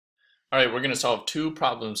Alright, we're going to solve two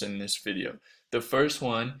problems in this video. The first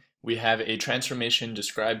one, we have a transformation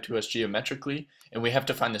described to us geometrically, and we have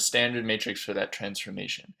to find the standard matrix for that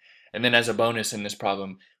transformation. And then as a bonus in this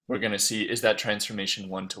problem, we're going to see is that transformation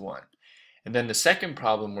one-to-one. And then the second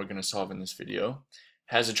problem we're going to solve in this video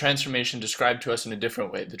has a transformation described to us in a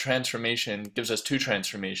different way. The transformation gives us two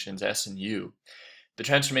transformations, S and U. The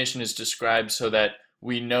transformation is described so that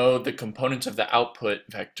we know the components of the output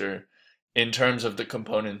vector in terms of the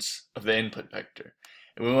components of the input vector.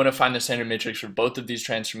 And we want to find the standard matrix for both of these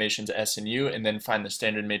transformations, S and U, and then find the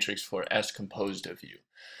standard matrix for S composed of U,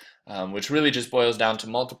 which really just boils down to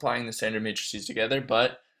multiplying the standard matrices together,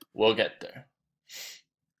 but we'll get there.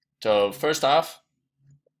 So first off,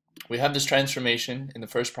 we have this transformation in the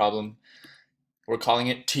first problem. We're calling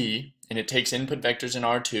it T, and it takes input vectors in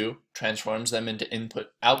R2, transforms them into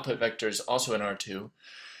output vectors also in R2.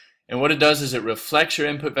 And what it does is it reflects your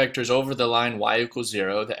input vectors over the line y equals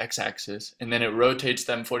 0, the x-axis, and then it rotates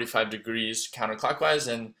them 45 degrees counterclockwise,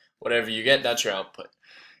 and whatever you get, that's your output.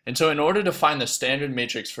 And so in order to find the standard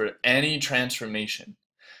matrix for any transformation,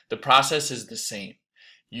 the process is the same.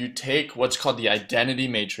 You take what's called the identity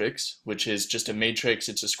matrix, which is just a matrix,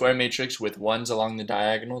 it's a square matrix with ones along the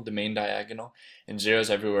diagonal, the main diagonal, and zeros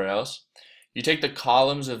everywhere else. You take the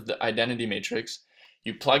columns of the identity matrix,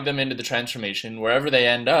 you plug them into the transformation, wherever they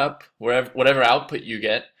end up, whatever output you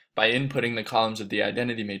get by inputting the columns of the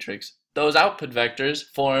identity matrix, those output vectors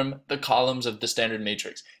form the columns of the standard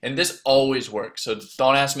matrix. And this always works, so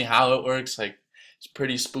don't ask me how it works. Like, it's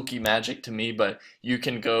pretty spooky magic to me, but you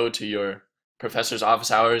can go to your professor's office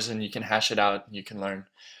hours and you can hash it out and you can learn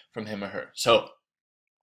from him or her. So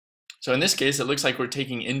in this case, it looks like we're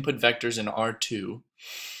taking input vectors in R2.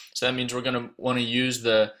 So that means we're going to want to use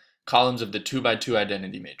the columns of the 2 by 2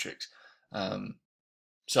 identity matrix.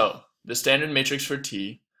 So the standard matrix for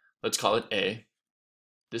T, let's call it A.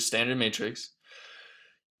 This standard matrix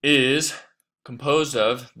is composed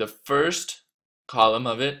of the first column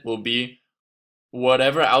of it will be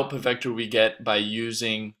whatever output vector we get by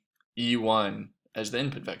using E1 as the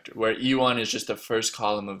input vector, where E1 is just the first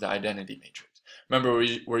column of the identity matrix. Remember,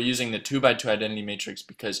 we're using the 2 by 2 identity matrix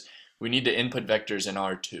because we need the input vectors in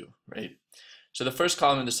R2, right? So the first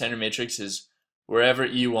column of the standard matrix is wherever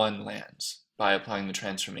E1 lands by applying the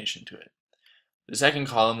transformation to it. The second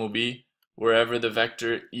column will be wherever the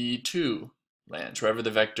vector E2 lands, wherever the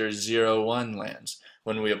vector 0, 1 lands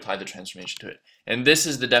when we apply the transformation to it. And this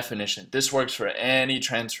is the definition. This works for any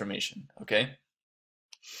transformation, okay?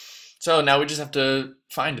 So now we just have to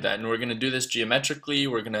find that, and we're going to do this geometrically.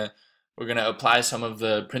 We're going to apply some of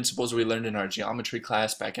the principles we learned in our geometry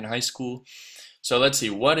class back in high school. So let's see,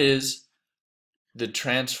 what is the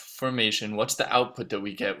transformation, what's the output that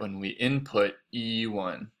we get when we input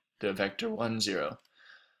E1, the vector 1, 0?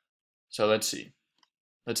 So let's see.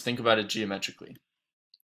 Let's think about it geometrically.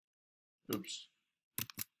 Oops.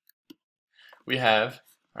 We have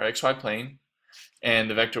our xy plane, and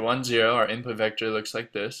the vector 1, 0, our input vector, looks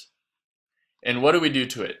like this. And what do we do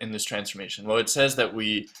to it in this transformation? Well, it says that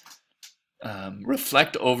we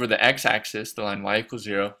reflect over the x-axis, the line y equals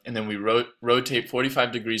 0, and then we rotate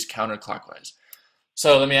 45 degrees counterclockwise.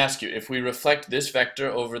 So let me ask you, if we reflect this vector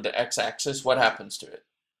over the x-axis, what happens to it?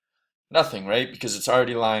 Nothing, right? Because it's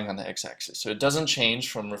already lying on the x-axis. So it doesn't change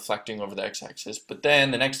from reflecting over the x-axis, but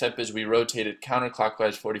then the next step is we rotate it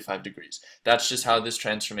counterclockwise 45 degrees. That's just how this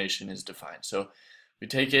transformation is defined. So we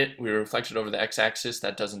take it, we reflect it over the x-axis,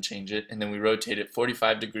 that doesn't change it, and then we rotate it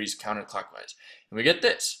 45 degrees counterclockwise. And we get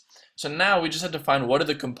this. So now we just have to find what are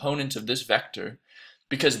the components of this vector,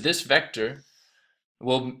 because this vector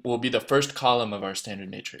will be the first column of our standard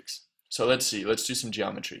matrix. So let's see, let's do some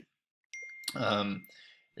geometry.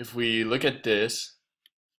 If we look at this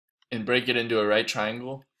and break it into a right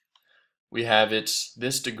triangle, we have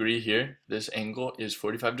this degree here, this angle is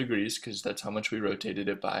 45 degrees because that's how much we rotated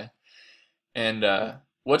it by. And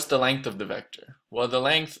what's the length of the vector? Well, the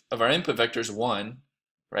length of our input vector is 1,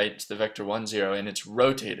 right? It's the vector 1, 0, and it's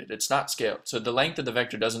rotated. It's not scaled. So the length of the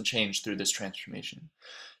vector doesn't change through this transformation.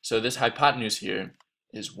 So this hypotenuse here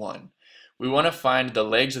is 1. We want to find the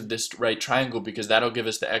legs of this right triangle because that'll give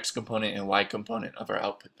us the x component and y component of our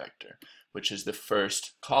output vector, which is the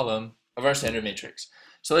first column of our standard matrix.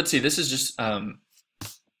 So let's see, this is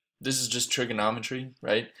just trigonometry,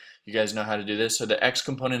 right? You guys know how to do this. So the x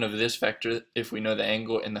component of this vector, if we know the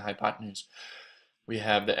angle and the hypotenuse, we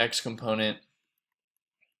have the x component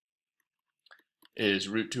is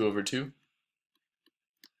root 2 over 2,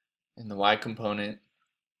 and the y component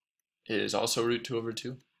is also root 2 over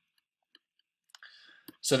 2.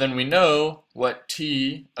 So then we know what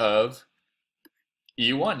T of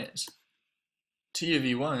E1 is. T of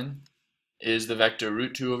E1 is the vector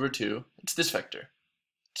root 2 over 2. It's this vector.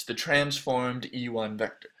 It's the transformed E1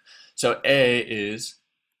 vector. So A is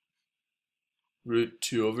root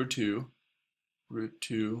 2 over 2, root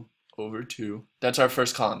 2 over 2. That's our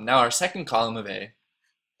first column. Now our second column of A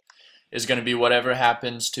is going to be whatever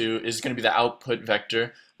happens to, is going to be the output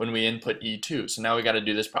vector when we input E2. So now we got to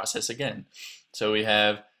do this process again. So we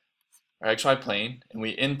have our XY plane, and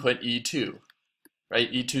we input E2,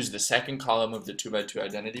 right? E2 is the second column of the 2 by 2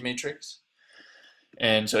 identity matrix.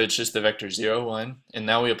 And so it's just the vector 0, 1, and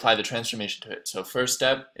now we apply the transformation to it. So first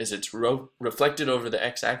step is it's reflected over the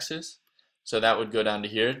x-axis, so that would go down to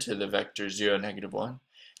here to the vector 0, negative 1,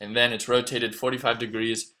 and then it's rotated 45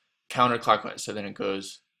 degrees counterclockwise, so then it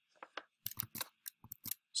goes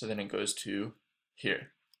to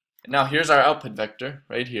here. And now here's our output vector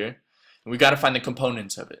right here, and we got to find the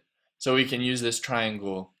components of it. So we can use this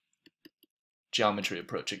triangle geometry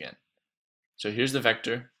approach again. So here's the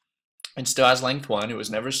vector. It still has length 1. It was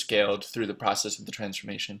never scaled through the process of the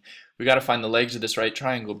transformation. We got to find the legs of this right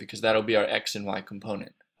triangle because that'll be our x and y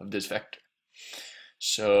component of this vector.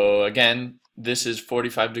 So again, this is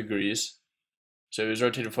 45 degrees. So it was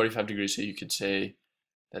rotated 45 degrees, so you could say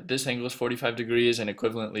that this angle is 45 degrees, and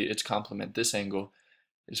equivalently its complement, this angle,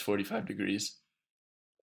 is 45 degrees.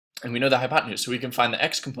 And we know the hypotenuse, so we can find the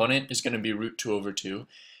x component is going to be root 2 over 2,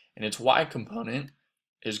 and its y component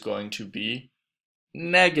is going to be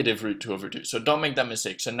negative root 2 over 2. So don't make that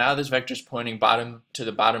mistake. So now this vector is pointing bottom to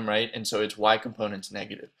the bottom right, and so its y component's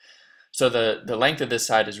negative. So the length of this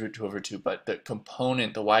side is root 2 over 2, but the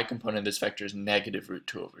component, the y component of this vector is negative root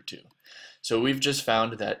 2 over 2. So we've just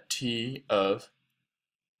found that t of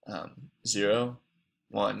 0,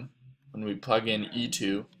 1, when we plug in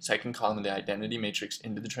E2, second column of the identity matrix,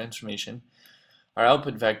 into the transformation, our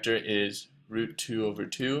output vector is root 2 over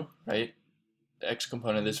 2, right? The x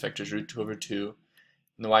component of this vector is root 2 over 2,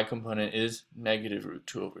 and the y component is negative root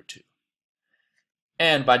 2 over 2.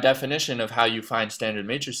 And by definition of how you find standard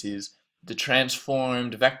matrices, the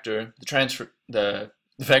transformed vector, the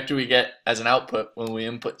vector we get as an output when we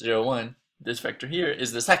input 0, 1, this vector here,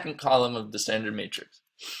 is the second column of the standard matrix.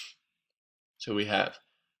 So we have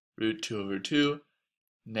root 2 over 2,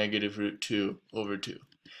 negative root 2 over 2.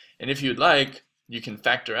 And if you'd like, you can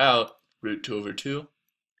factor out root 2 over 2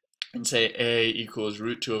 and say A equals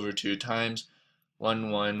root 2 over 2 times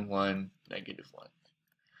 1, 1, 1, negative 1.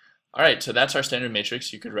 Alright, so that's our standard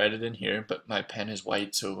matrix. You could write it in here, but my pen is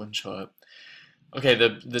white, so it wouldn't show up. Okay,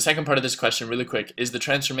 the second part of this question, really quick, is the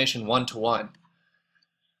transformation 1-to-1?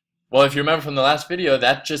 Well, if you remember from the last video,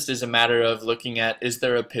 that just is a matter of looking at, is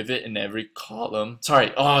there a pivot in every column?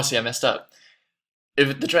 Sorry, oh, see, I messed up.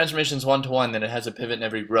 If the transformation is 1-to-1, then it has a pivot in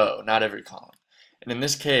every row, not every column. And in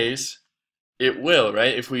this case, it will,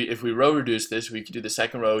 right? If we row reduce this, we could do the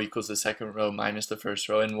second row equals the second row minus the first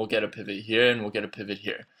row, and we'll get a pivot here, and we'll get a pivot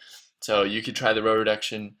here. So you could try the row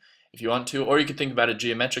reduction if you want to, or you could think about it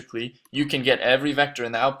geometrically. You can get every vector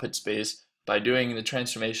in the output space by doing the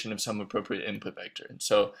transformation of some appropriate input vector. And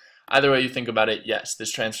so either way you think about it, yes,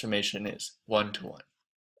 this transformation is 1-to-1.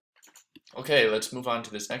 Okay, let's move on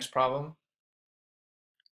to this next problem.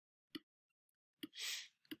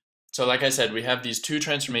 So like I said, we have these two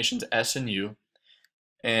transformations, S and U,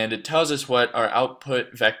 and it tells us what our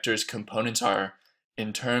output vector's components are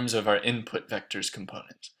in terms of our input vector's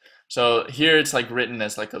components. So here it's like written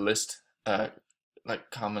as like a list,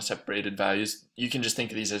 like comma separated values. You can just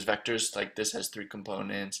think of these as vectors, like this has 3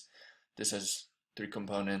 components, this has 3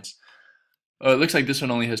 components. Oh, it looks like this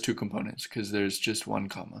one only has 2 components because there's just 1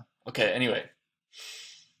 comma. Okay, anyway,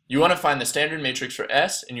 you want to find the standard matrix for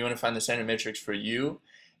S, and you want to find the standard matrix for U,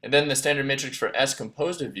 and then the standard matrix for S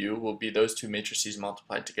composed of U will be those two matrices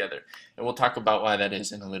multiplied together. And we'll talk about why that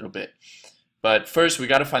is in a little bit. But first, we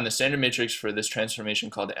got to find the standard matrix for this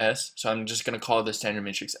transformation called S. So I'm just going to call the standard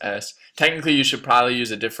matrix S. Technically, you should probably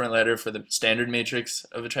use a different letter for the standard matrix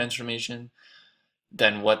of a transformation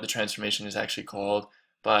than what the transformation is actually called.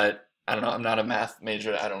 But I don't know, I'm not a math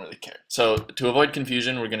major, I don't really care. So to avoid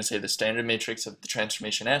confusion, we're going to say the standard matrix of the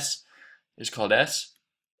transformation S is called S.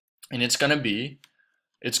 And it's going to be,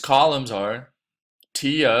 its columns are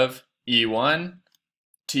T of E1,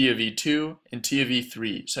 T of E2, and T of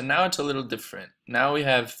E3. So now it's a little different. Now we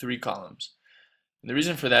have 3 columns. And the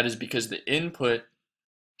reason for that is because the input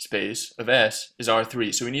space of S is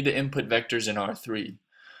R3. So we need the input vectors in R3.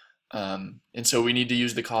 And so we need to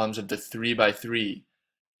use the columns of the 3 by 3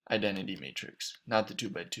 identity matrix, not the 2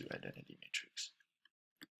 by 2 identity matrix.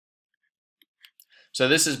 So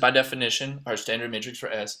this is by definition our standard matrix for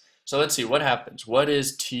S. So let's see what happens. What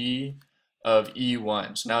is T of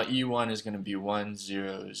E1? So now E1 is going to be 1,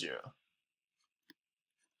 0, 0.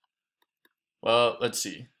 Well, let's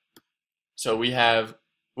see. So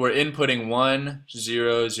we're inputting 1,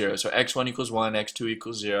 0, 0. So x1 equals 1, x2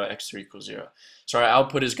 equals 0, x3 equals 0. So our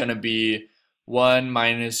output is going to be 1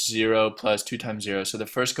 minus 0 plus 2 times 0. So the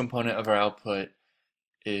first component of our output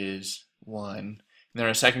is 1. And then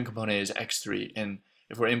our second component is x3. And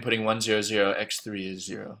if we're inputting 1, 0, 0, x3 is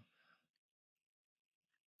 0.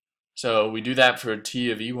 So we do that for t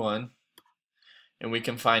of e1. And we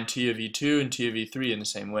can find t of e2 and t of e3 in the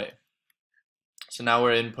same way. So now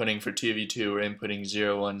we're inputting for t of e2, we're inputting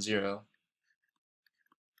 0, 1, 0.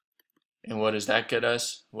 And what does that get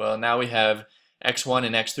us? Well, now we have x1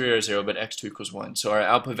 and x3 are 0, but x2 equals 1. So our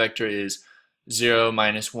output vector is 0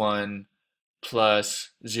 minus 1 plus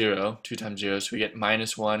 0, 2 times 0. So we get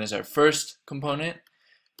minus 1 as our first component.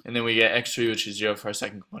 And then we get x3, which is 0 for our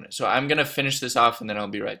second component. So I'm going to finish this off and then I'll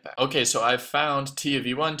be right back. Okay, so I've found t of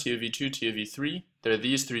e1, t of e2, t of e3. There are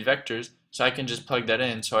these three vectors, so I can just plug that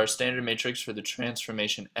in. So our standard matrix for the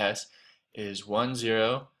transformation S is 1,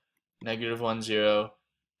 0, negative 1, 0,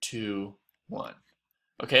 2, 1.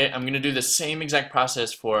 Okay, I'm going to do the same exact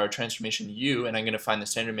process for our transformation U, and I'm going to find the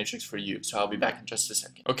standard matrix for U. So I'll be back in just a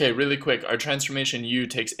second. Okay, really quick, our transformation U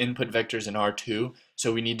takes input vectors in R2,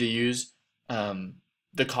 so we need to use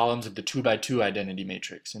the columns of the 2 by 2 identity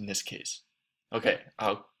matrix in this case. Okay,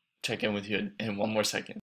 I'll check in with you in one more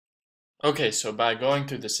second. Okay, so by going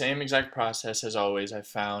through the same exact process as always, I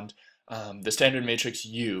found the standard matrix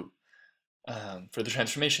U for the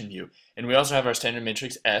transformation U. And we also have our standard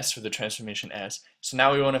matrix S for the transformation S. So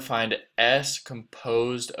now we want to find S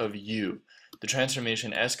composed of U. The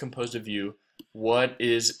transformation S composed of U, what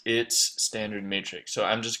is its standard matrix? So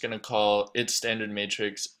I'm just going to call its standard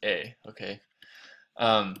matrix A, okay?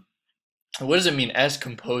 What does it mean, S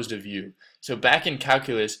composed of U? So back in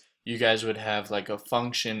calculus, you guys would have like a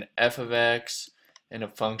function f of x and a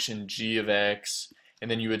function g of x,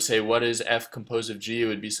 and then you would say, what is f composed of g? It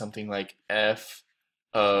would be something like f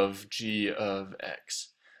of g of x.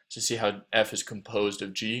 So see how f is composed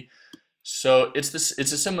of g? So it's a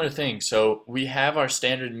similar thing. So we have our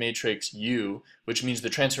standard matrix U, which means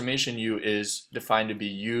the transformation U is defined to be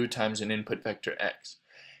U times an input vector x.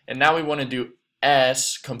 And now we want to do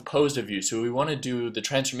S composed of U. So we want to do the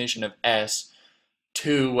transformation of S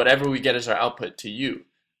to whatever we get as our output to U,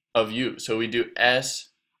 of U. So we do S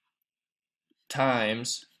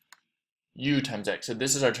times U times X. So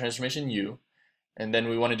this is our transformation U, and then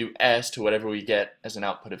we want to do S to whatever we get as an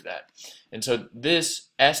output of that. And so this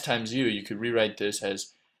S times U, you could rewrite this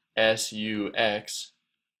as SUX,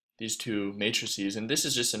 these two matrices, and this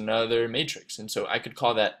is just another matrix. And so I could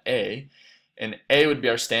call that A, and A would be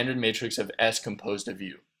our standard matrix of S composed of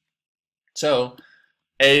U. So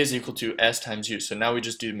A is equal to S times U. So now we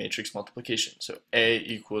just do matrix multiplication. So A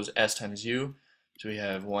equals S times U. So we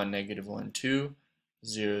have 1, negative 1, 2,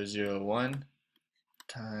 0, 0, 1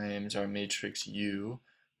 times our matrix U,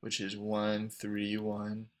 which is 1, 3,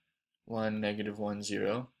 1, 1, negative 1,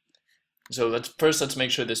 0. So let's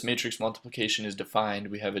make sure this matrix multiplication is defined.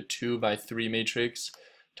 We have a 2 by 3 matrix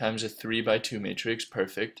times a 3 by 2 matrix.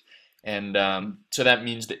 Perfect. And so that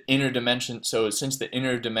means the inner dimension, so since the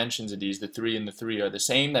inner dimensions of these, the 3 and the 3 are the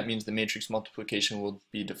same, that means the matrix multiplication will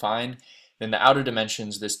be defined. Then the outer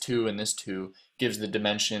dimensions, this 2 and this 2, gives the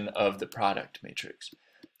dimension of the product matrix.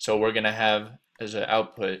 So we're going to have as an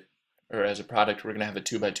output, or as a product, we're going to have a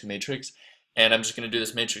 2 by 2 matrix. And I'm just going to do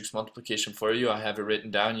this matrix multiplication for you. I have it written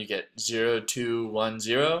down. You get 0, 2, 1,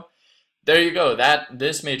 0. There you go.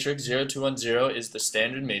 This matrix, 0, 2, 1, 0, is the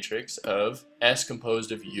standard matrix of S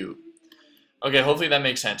composed of U. Okay, hopefully that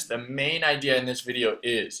makes sense. The main idea in this video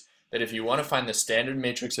is that if you want to find the standard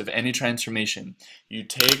matrix of any transformation, you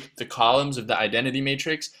take the columns of the identity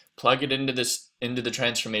matrix, plug it into the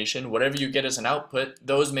transformation. Whatever you get as an output,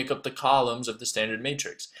 those make up the columns of the standard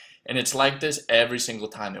matrix. And it's like this every single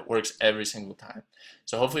time. It works every single time.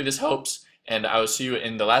 So hopefully this helps, and I will see you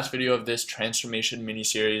in the last video of this transformation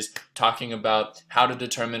mini-series talking about how to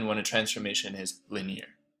determine when a transformation is linear.